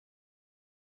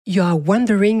You are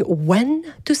wondering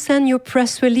when to send your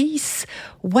press release?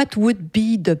 What would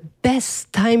be the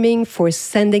best timing for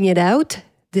sending it out?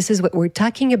 This is what we're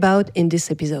talking about in this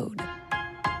episode.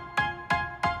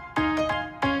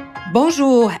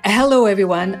 Bonjour, hello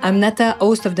everyone. I'm Nata,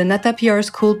 host of the Nata PR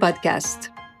School podcast.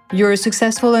 You're a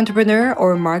successful entrepreneur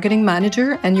or marketing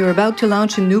manager and you're about to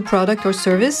launch a new product or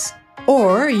service?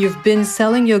 Or you've been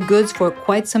selling your goods for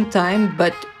quite some time,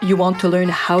 but you want to learn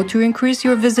how to increase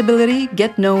your visibility,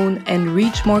 get known, and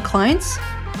reach more clients?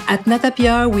 At Nata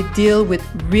PR, we deal with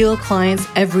real clients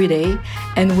every day,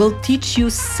 and we'll teach you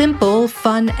simple,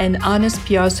 fun, and honest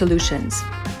PR solutions.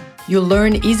 You'll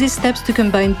learn easy steps to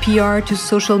combine PR to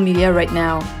social media right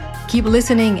now. Keep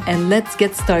listening, and let's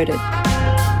get started.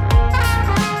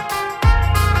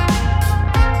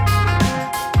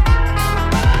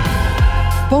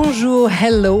 Bonjour,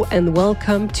 hello, and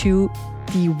welcome to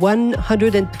the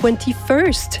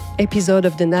 121st episode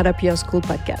of the Nata PR School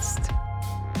podcast.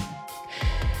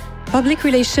 Public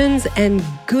relations and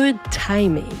good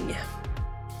timing.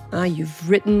 You've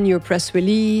written your press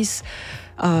release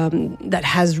that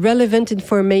has relevant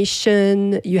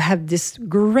information. You have this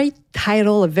great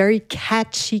title, a very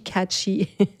catchy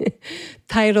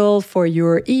title for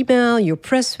your email, your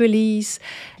press release,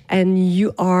 and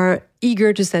you are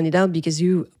eager to send it out because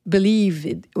you believe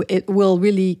it will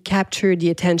really capture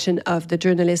the attention of the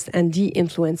journalists and the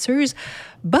influencers.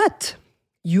 But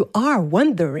you are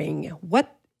wondering,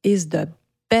 what is the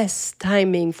best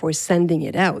timing for sending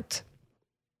it out?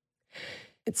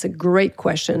 It's a great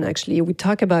question, actually. We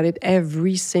talk about it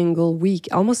every single week,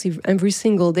 almost every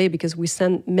single day, because we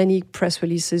send many press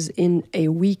releases in a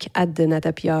week at the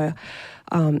Nata PR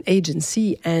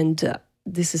agency. And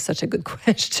this is such a good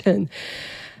question.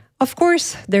 Of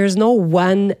course, there's no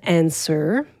one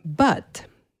answer, but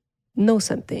know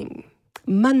something.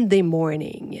 Monday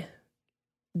morning.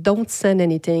 Don't send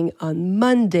anything on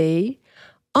Monday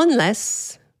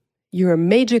unless you're a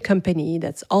major company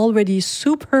that's already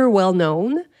super well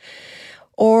known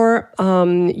or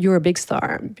you're a big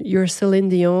star. You're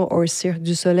Céline Dion or Cirque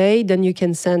du Soleil, then you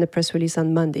can send a press release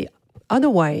on Monday.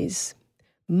 Otherwise,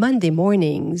 Monday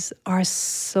mornings are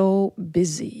so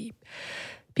busy.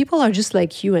 People are just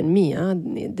like you and me.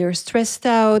 They're stressed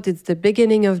out. It's the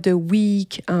beginning of the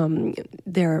week.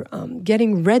 They're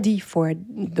getting ready for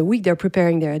the week. They're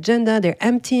preparing their agenda. They're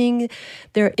emptying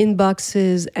their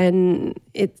inboxes, and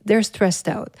they're stressed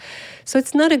out. So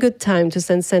it's not a good time to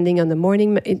sending on the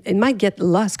morning. It might get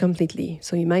lost completely.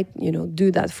 So you might,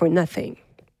 do that for nothing.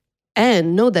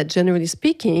 And know that generally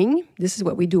speaking, this is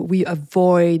what we do. We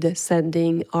avoid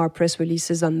sending our press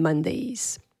releases on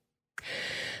Mondays.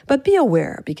 But be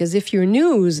aware, because if your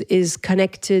news is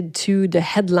connected to the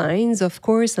headlines, of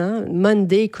course,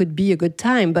 Monday could be a good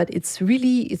time, but it's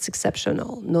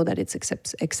exceptional. Know that it's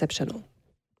exceptional.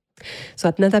 So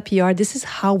at Nata PR, this is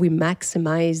how we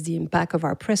maximize the impact of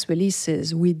our press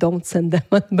releases. We don't send them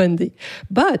on Monday,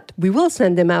 but we will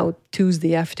send them out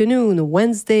Tuesday afternoon,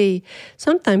 Wednesday,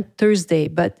 sometimes Thursday.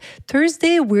 But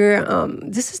Thursday,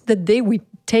 this is the day we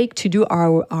take to do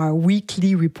our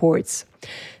weekly reports.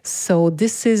 So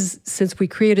this is, since we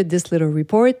created this little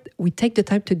report, we take the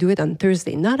time to do it on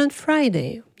Thursday, not on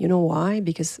Friday. You know why?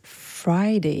 Because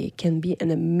Friday can be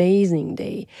an amazing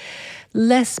day.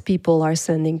 Less people are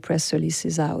sending press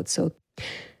releases out. So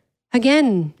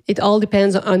again, it all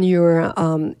depends on your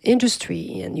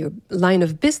industry and your line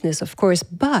of business, of course,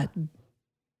 but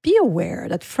be aware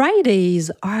that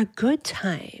Fridays are a good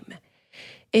time,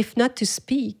 if not to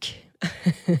speak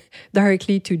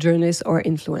directly to journalists or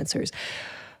influencers.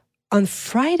 On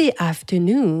Friday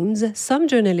afternoons, some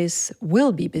journalists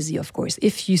will be busy, of course.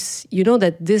 If you know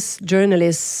that this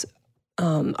journalist's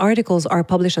articles are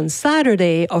published on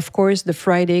Saturday, of course, the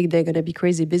Friday, they're going to be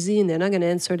crazy busy and they're not going to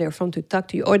answer their phone to talk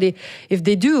to you. Or if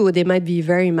they do, they might be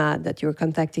very mad that you're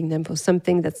contacting them for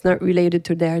something that's not related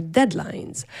to their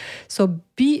deadlines. So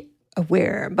be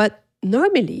aware. But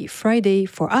normally, Friday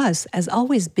for us has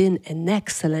always been an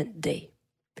excellent day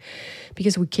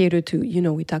because we cater to,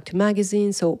 we talk to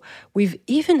magazines. So we've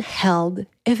even held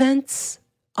events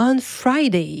on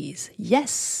Fridays.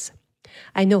 Yes,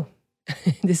 I know.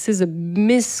 This is a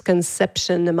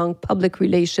misconception among public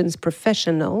relations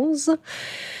professionals.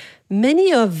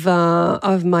 Many of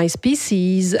my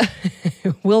species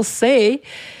will say,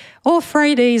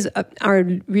 Fridays are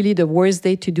really the worst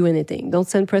day to do anything. Don't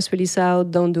send press release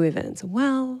out, don't do events.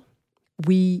 Well,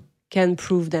 we can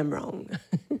prove them wrong.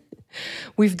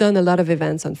 We've done a lot of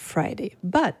events on Friday,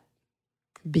 but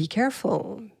be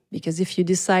careful. Because if you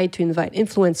decide to invite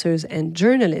influencers and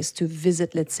journalists to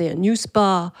visit, let's say, a new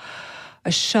spa,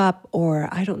 a shop, or,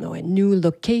 a new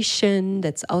location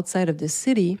that's outside of the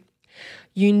city,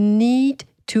 You need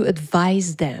to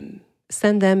advise them.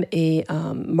 Send them a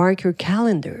mark your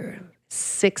calendar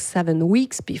 6-7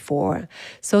 weeks before,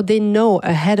 so they know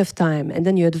ahead of time. And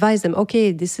then you advise them, okay,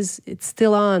 it's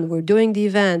still on. We're doing the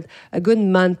event a good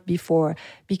month before,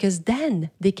 because then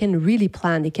they can really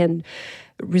plan. They can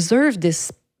reserve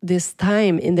this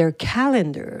time in their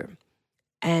calendar,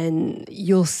 and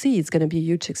you'll see it's going to be a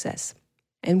huge success.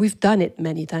 And we've done it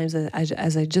many times,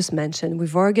 as I just mentioned.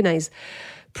 We've organized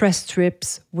press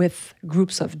trips with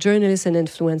groups of journalists and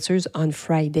influencers on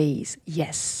Fridays.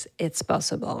 Yes, it's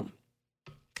possible.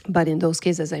 But in those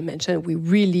cases, as I mentioned, we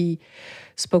really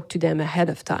spoke to them ahead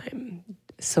of time,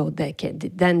 so they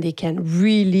can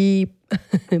really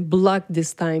block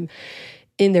this time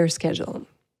in their schedule.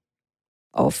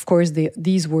 Of course,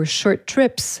 these were short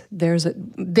trips. There's a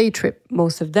day trip,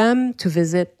 most of them, to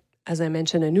visit, as I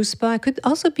mentioned, a new spa. It could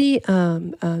also be a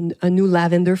new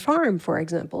lavender farm, for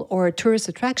example, or a tourist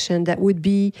attraction that would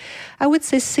be, I would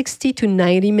say, 60 to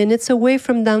 90 minutes away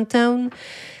from downtown,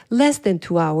 less than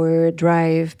 2-hour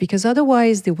drive, because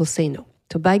otherwise they will say no.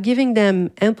 So by giving them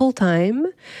ample time,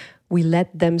 we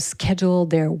let them schedule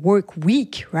their work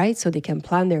week, right? So they can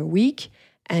plan their week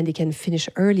and they can finish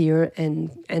earlier and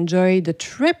enjoy the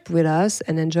trip with us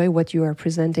and enjoy what you are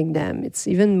presenting them. It's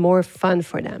even more fun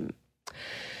for them.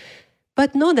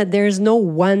 But know that there's no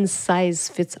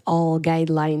one-size-fits-all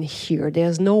guideline here.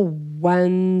 There's no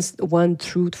one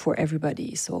truth for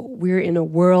everybody. So we're in a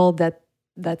world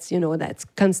that's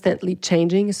constantly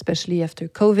changing, especially after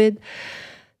COVID.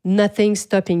 Nothing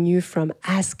stopping you from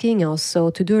asking also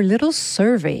to do a little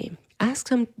survey. Ask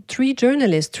some 3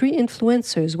 journalists, 3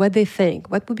 influencers, what they think.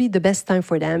 What would be the best time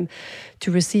for them to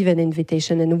receive an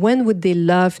invitation, and when would they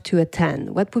love to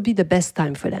attend? What would be the best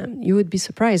time for them? You would be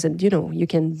surprised, and you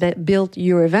can build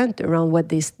your event around what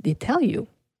they tell you.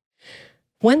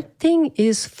 One thing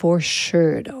is for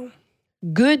sure, though.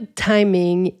 Good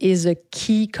timing is a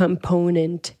key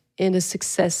component in the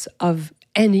success of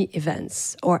any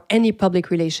events or any public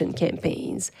relation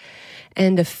campaigns.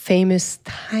 And the famous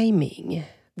timing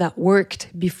that worked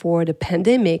before the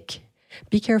pandemic,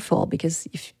 be careful, because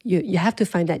if you have to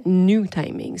find that new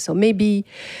timing. So maybe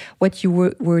what you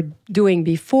were doing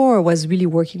before was really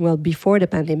working well before the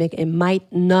pandemic. It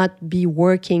might not be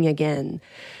working again.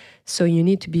 So you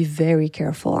need to be very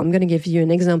careful. I'm going to give you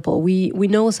an example. We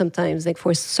know sometimes, like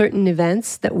for certain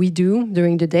events that we do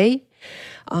during the day,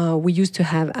 we used to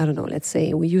have, let's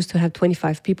say we used to have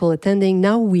 25 people attending.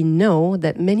 Now we know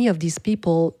that many of these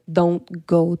people don't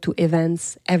go to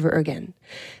events ever again.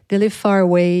 They live far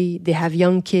away, they have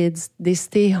young kids, they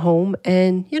stay home,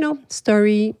 and,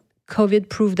 COVID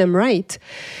proved them right.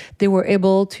 They were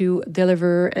able to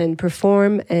deliver and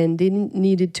perform, and didn't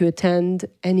needed to attend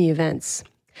any events.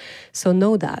 So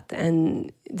know that.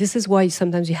 And this is why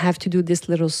sometimes you have to do this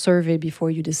little survey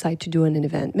before you decide to do an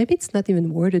event. Maybe it's not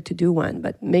even worth it to do one,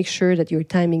 but make sure that your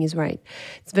timing is right.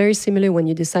 It's very similar when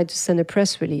you decide to send a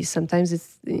press release. Sometimes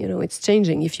it's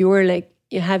changing. If you're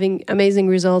having amazing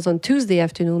results on Tuesday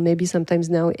afternoon, maybe sometimes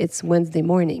now it's Wednesday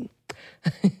morning.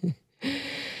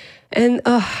 And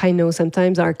I know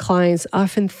sometimes our clients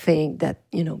often think that,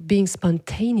 being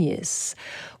spontaneous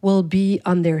will be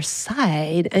on their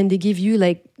side, and they give you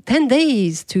 10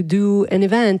 days to do an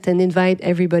event and invite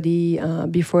everybody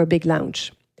before a big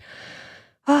launch.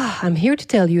 I'm here to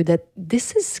tell you that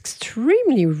this is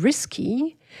extremely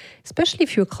risky, especially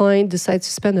if your client decides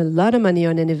to spend a lot of money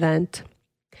on an event.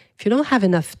 If you don't have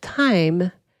enough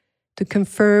time to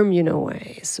confirm,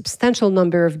 a substantial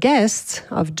number of guests,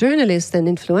 of journalists and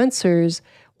influencers,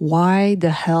 why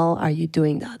the hell are you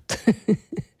doing that?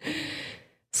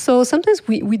 So sometimes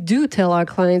we do tell our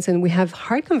clients, and we have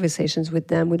hard conversations with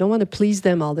them. We don't want to please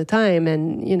them all the time.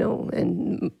 And,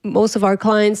 and most of our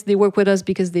clients, they work with us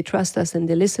because they trust us and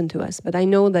they listen to us. But I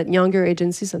know that younger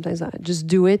agencies sometimes just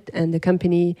do it, and the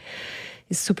company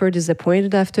is super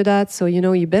disappointed after that. So,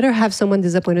 you better have someone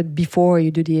disappointed before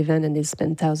you do the event and they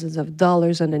spend thousands of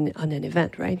dollars on an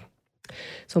event, right?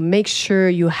 So make sure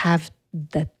you have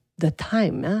the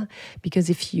time, because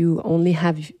if you only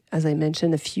have, as I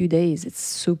mentioned, a few days, it's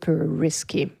super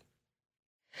risky.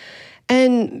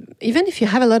 And even if you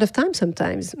have a lot of time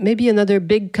sometimes, maybe another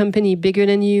big company, bigger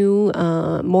than you,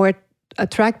 more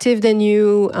attractive than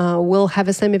you, will have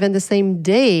the same event the same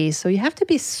day. So you have to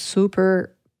be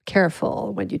super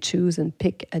careful when you choose and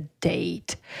pick a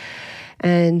date.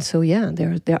 And so,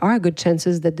 there are good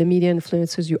chances that the media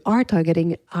influencers you are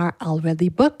targeting are already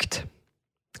booked.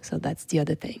 So that's the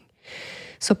other thing.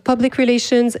 So public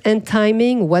relations and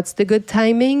timing, what's the good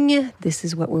timing? This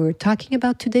is what we were talking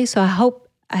about today. So I hope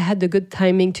I had the good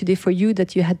timing today for you,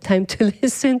 that you had time to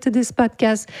listen to this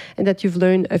podcast and that you've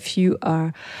learned a few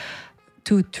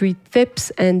 2-3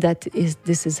 tips and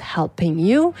this is helping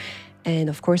you. And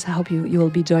of course, I hope you will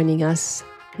be joining us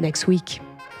next week.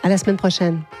 À la semaine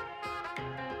prochaine.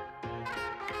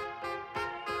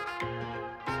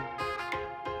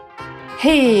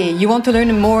 Hey, you want to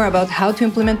learn more about how to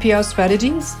implement PR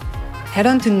strategies? Head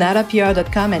on to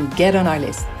natapr.com and get on our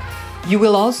list. You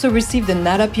will also receive the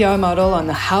Nata PR model on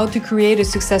how to create a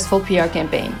successful PR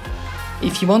campaign.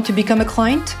 If you want to become a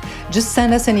client, just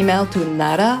send us an email to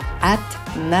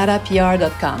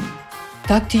nata@natapr.com.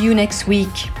 Talk to you next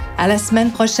week. À la semaine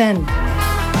prochaine.